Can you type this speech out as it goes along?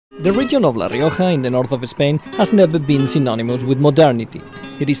The region of La Rioja in the north of Spain has never been synonymous with modernity.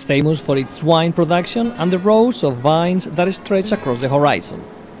 It is famous for its wine production and the rows of vines that stretch across the horizon.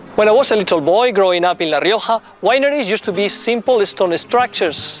 When I was a little boy growing up in La Rioja, wineries used to be simple stone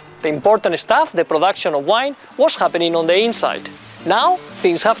structures. The important stuff, the production of wine, was happening on the inside. Now,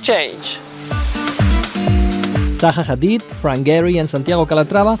 things have changed. Zaha Hadid, Frank Gehry and Santiago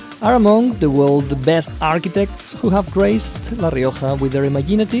Calatrava are among the world's best architects who have graced La Rioja with their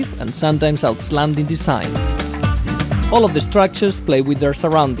imaginative and sometimes outstanding designs. All of the structures play with their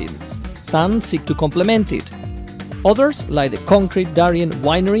surroundings. Some seek to complement it. Others, like the concrete Darien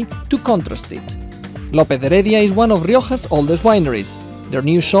winery, to contrast it. López de Heredia is one of Rioja's oldest wineries. Their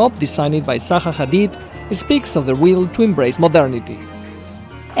new shop, designed by Zaha Hadid, speaks of the will to embrace modernity.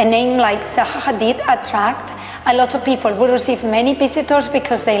 A name like Zaha Hadid attracts a lot of people. We receive many visitors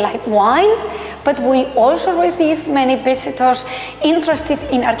because they like wine, but we also receive many visitors interested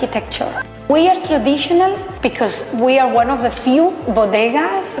in architecture. We are traditional because we are one of the few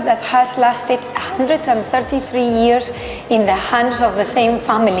bodegas that has lasted 133 years in the hands of the same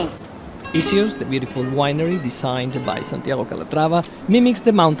family. Isios, the beautiful winery designed by Santiago Calatrava, mimics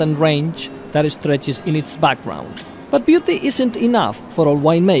the mountain range that stretches in its background. But beauty isn't enough for all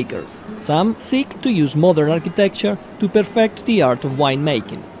winemakers. Some seek to use modern architecture to perfect the art of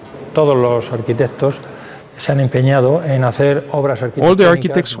winemaking. Todos los arquitectos se han empeñado en hacer obras arquitectónicas. All the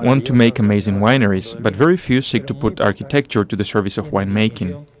architects want to make amazing wineries, but very few seek to put architecture to the service of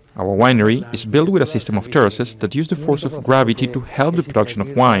winemaking. Our winery is built with a system of terraces that use the force of gravity to help the production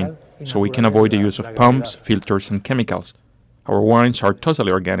of wine, so we can avoid the use of pumps, filters and chemicals. Our wines are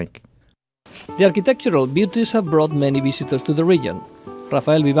totally organic. The architectural beauties have brought many visitors to the region.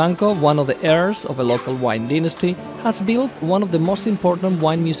 Rafael Vivanco, one of the heirs of a local wine dynasty, has built one of the most important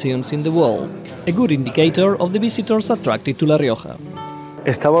wine museums in the world, a good indicator of the visitors attracted to La Rioja.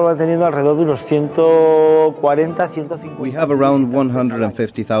 Estamos manteniendo alrededor de unos 140, 150. We have around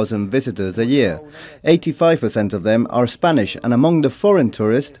 150,000 visitors a year. 85% of them are Spanish, and among the foreign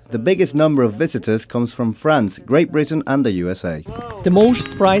tourists, the biggest number of visitors comes from France, Great Britain and the USA. The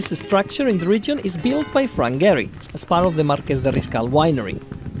most prized structure in the region is built by Frank Gehry as part of the Marqués de Riscal winery.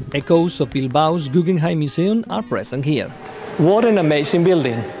 Echoes of Bilbao's Guggenheim Museum are present here. What an amazing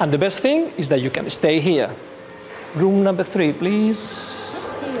building! And the best thing is that you can stay here. Room number 3, please.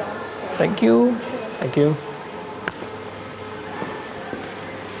 Thank you. Thank you.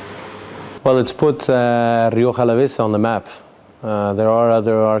 Well, it's put Rioja Alavesa on the map. There are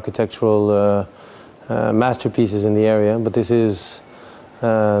other architectural masterpieces in the area, but this is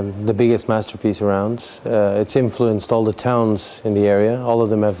the biggest masterpiece around. It's influenced all the towns in the area. All of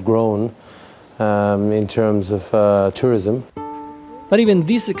them have grown in terms of tourism. But even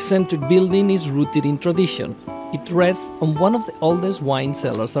this eccentric building is rooted in tradition. It rests on one of the oldest wine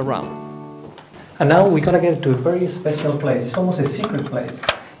cellars around. And now we're going to get to a very special place. It's almost a secret place.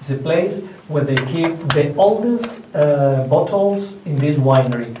 It's a place where they keep the oldest bottles in this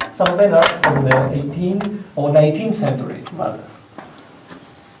winery. Some of them are from the 18th or 19th century, rather.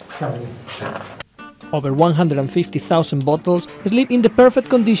 Over 150,000 bottles sleep in the perfect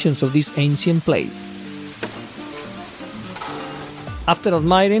conditions of this ancient place. After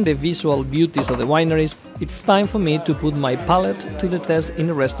admiring the visual beauties of the wineries, it's time for me to put my palate to the test in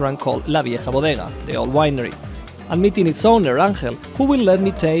a restaurant called La Vieja Bodega, the old winery. I'm meeting its owner, Angel, who will let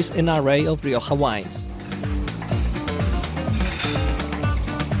me taste an array of Rioja wines.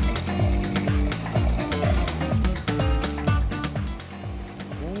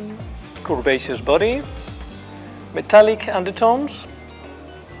 Curvaceous body, metallic undertones,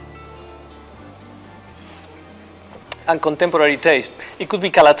 and contemporary taste. It could be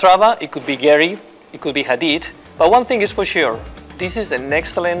Calatrava, it could be Gehry, it could be Hadid, but one thing is for sure, this is an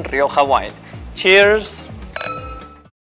excellent Rioja wine. Cheers!